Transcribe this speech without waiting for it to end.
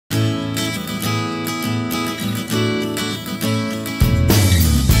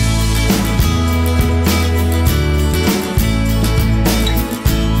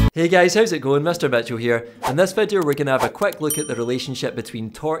Hey guys, how's it going? Mr. Mitchell here. In this video we're going to have a quick look at the relationship between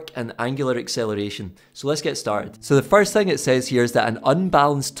torque and angular acceleration. So let's get started. So the first thing it says here is that an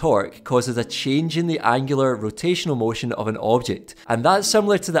unbalanced torque causes a change in the angular rotational motion of an object. And that's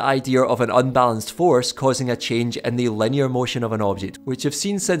similar to the idea of an unbalanced force causing a change in the linear motion of an object, which you've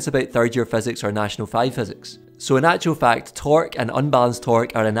seen since about 3rd year physics or National 5 physics. So in actual fact, torque and unbalanced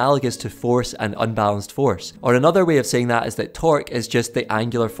torque are analogous to force and unbalanced force. Or another way of saying that is that torque is just the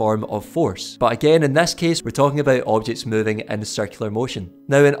angular form of force. But again, in this case, we're talking about objects moving in circular motion.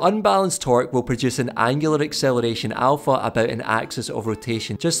 Now, an unbalanced torque will produce an angular acceleration alpha about an axis of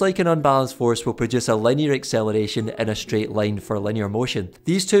rotation, just like an unbalanced force will produce a linear acceleration in a straight line for linear motion.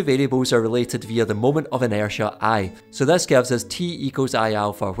 These two variables are related via the moment of inertia I. So this gives us T equals I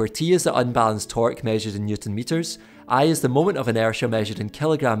alpha, where T is the unbalanced torque measured in Newton meters, I is the moment of inertia measured in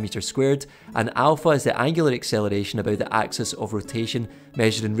kilogram meter squared, and alpha is the angular acceleration about the axis of rotation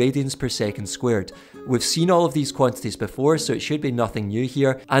measured in radians per second squared. We've seen all of these quantities before, so it should be nothing new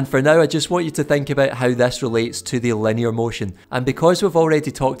here. And for now, I just want you to think about how this relates to the linear motion. And because we've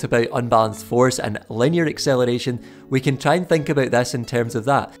already talked about unbalanced force and linear acceleration, we can try and think about this in terms of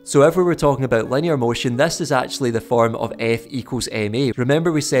that. So if we were talking about linear motion, this is actually the form of F equals ma.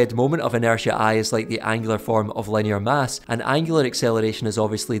 Remember we said moment of inertia I is like the angular form of linear mass, and angular acceleration is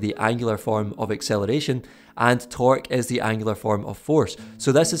obviously the angular form of acceleration, and torque is the angular form of force.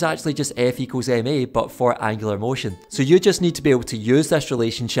 So this is actually just F equals ma, but for angular motion. So you just need to be able to use this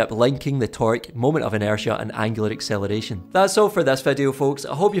relationship linking the torque, moment of inertia, and angular acceleration. That's all for this video, folks.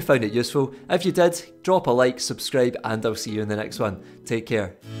 I hope you found it useful. If you did, drop a like, subscribe, and I'll see you in the next one. Take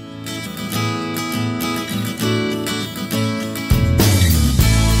care.